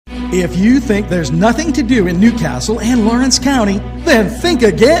If you think there's nothing to do in Newcastle and Lawrence County, then think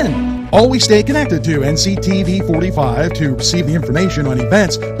again. Always stay connected to NCTV45 to receive the information on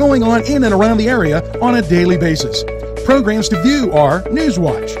events going on in and around the area on a daily basis. Programs to view are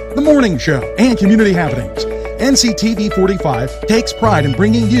Newswatch, The Morning Show, and Community Happenings. NCTV45 takes pride in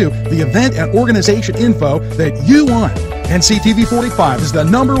bringing you the event and organization info that you want. NCTV45 is the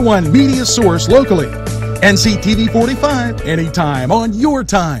 #1 media source locally. NCTV45, anytime on your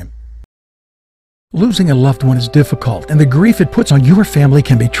time. Losing a loved one is difficult, and the grief it puts on your family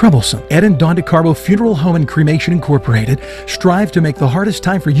can be troublesome. Ed and Don DeCarbo Funeral Home and Cremation Incorporated strive to make the hardest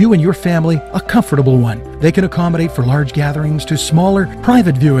time for you and your family a comfortable one. They can accommodate for large gatherings to smaller,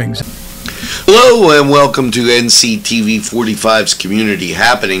 private viewings. Hello and welcome to NCTV45's Community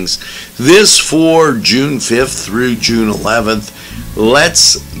Happenings. This for June 5th through June 11th.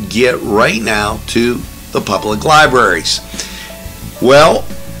 Let's get right now to the public libraries. Well,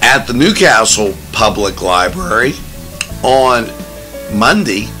 at the Newcastle Public Library on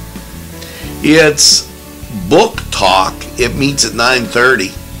Monday, it's Book Talk. It meets at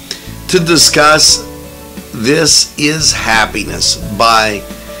 9:30 to discuss This Is Happiness by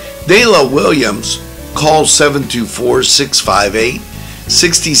Dayla Williams. Call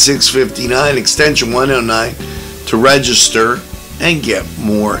 724-658-6659, extension 109 to register and get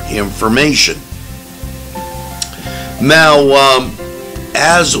more information. Now,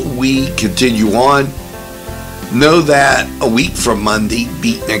 as we continue on, know that a week from Monday,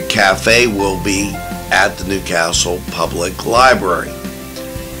 Beatnik Cafe will be at the Newcastle Public Library.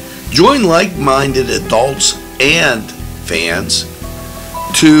 Join like-minded adults and fans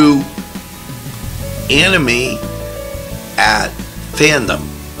to Anime at Fandom,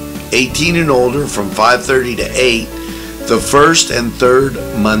 18 and older, from 5:30 to 8, the first and third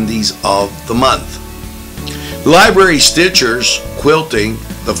Mondays of the month. Library Stitchers Quilting,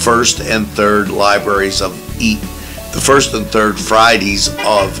 the first and third Fridays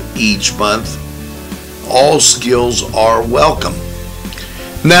of each month. All skills are welcome.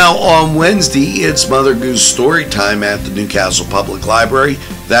 Now on Wednesday, it's Mother Goose Story Time at the Newcastle Public Library,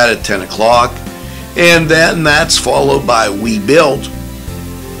 that at 10 o'clock. And then that's followed by We Build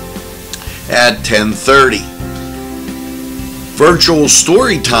at 10:30. Virtual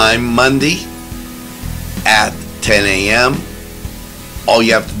Story Time Monday at 10 a.m. All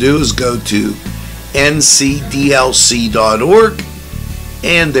you have to do is go to ncdlc.org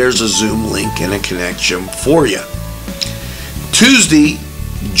and there's a Zoom link and a connection for you. Tuesday,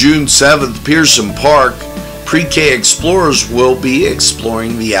 June 7th, Pearson Park, Pre-K Explorers will be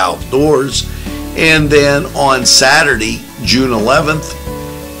exploring the outdoors. And then on Saturday, June 11th,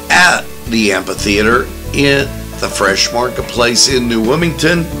 at the amphitheater in the Fresh Marketplace in New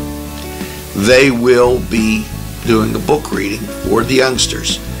Wilmington, they will be doing a book reading for the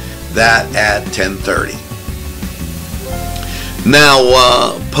youngsters, that at 10:30. Now,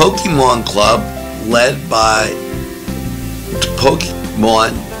 Pokemon Club, led by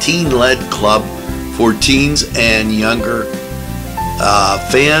Pokemon Teen-led Club for teens and younger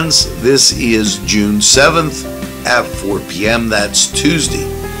fans. This is June 7th at 4 p.m. That's Tuesday.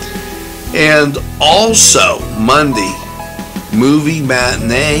 And also Monday, Movie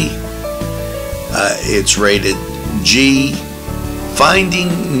Matinee. It's rated G, Finding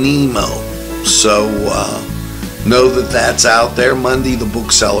Nemo. So know that that's out there. Monday, the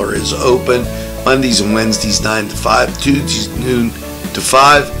bookseller is open. Mondays and Wednesdays 9 to 5, Tuesdays noon to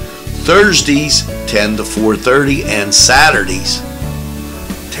 5, Thursdays 10 to 4:30, and Saturdays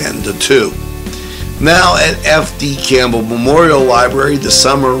 10 to 2. Now at F.D. Campbell Memorial Library, the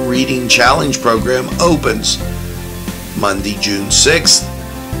Summer Reading Challenge program opens Monday, June 6th.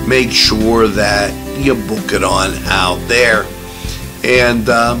 Make sure that you book it on out there and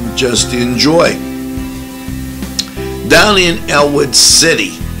just enjoy. Down in Elwood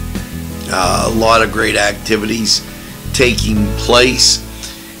City, a lot of great activities taking place.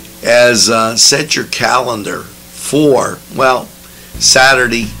 As set your calendar for, well,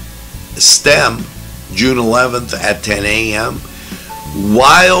 Saturday, STEM, June 11th at 10 a.m.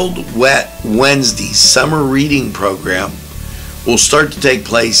 Wild Wet Wednesday Summer Reading Program will start to take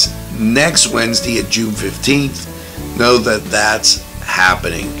place next Wednesday at June 15th. Know that that's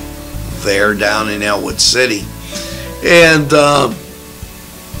happening there down in Elwood City. And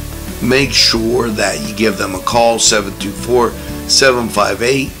make sure that you give them a call,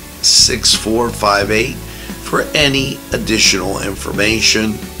 724-758-6458, for any additional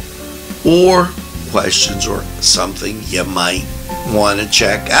information or questions or something you might want to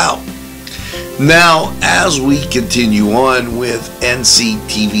check out. Now, as we continue on with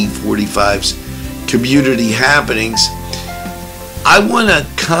NCTV45's Community Happenings, I want to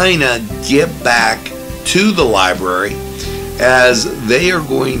kind of get back to the library, as they are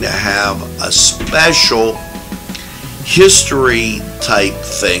going to have a special history type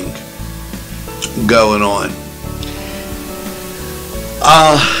thing going on.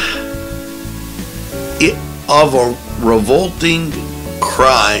 Of a revolting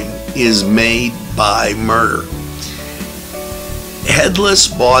crime is made by murder. Headless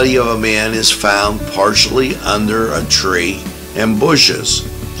body of a man is found partially under a tree and bushes.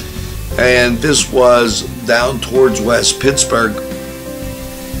 And this was down towards West Pittsburgh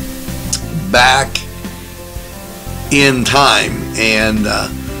back in time. And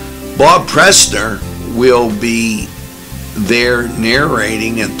Bob Pressner will be there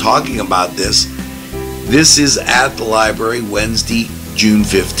narrating and talking about this. This is at the library Wednesday, June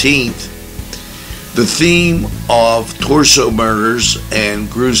 15th. The theme of torso murders and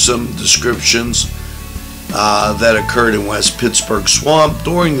gruesome descriptions that occurred in West Pittsburgh Swamp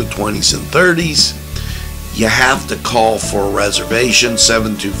during the 20s and 30s. You have to call for a reservation,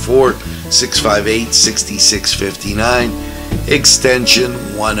 724-658-6659, extension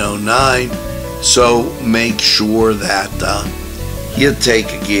 109. So make sure that you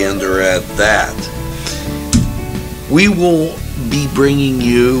take a gander at that. We will be bringing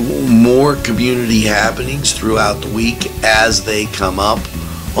you more community happenings throughout the week as they come up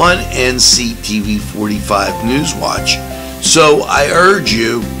on NCTV45 News Watch. So I urge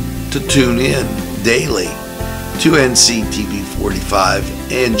you to tune in daily to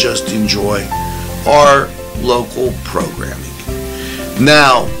NCTV45 and just enjoy our local programming.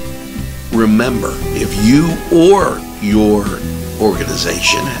 Now, remember, if you or your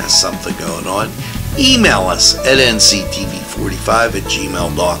organization has something going on, email us at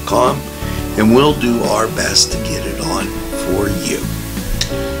nctv45@gmail.com and we'll do our best to get it on for you.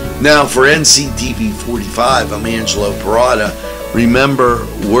 Now, for NCTV45, I'm Angelo Parada. Remember,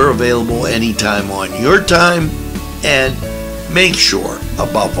 we're available anytime on your time, and make sure,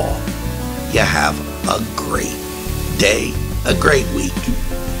 above all, you have a great day, a great week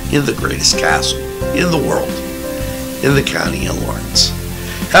in the greatest castle in the world, in the county of Lawrence.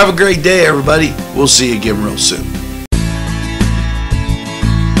 Have a great day, everybody. We'll see you again real soon.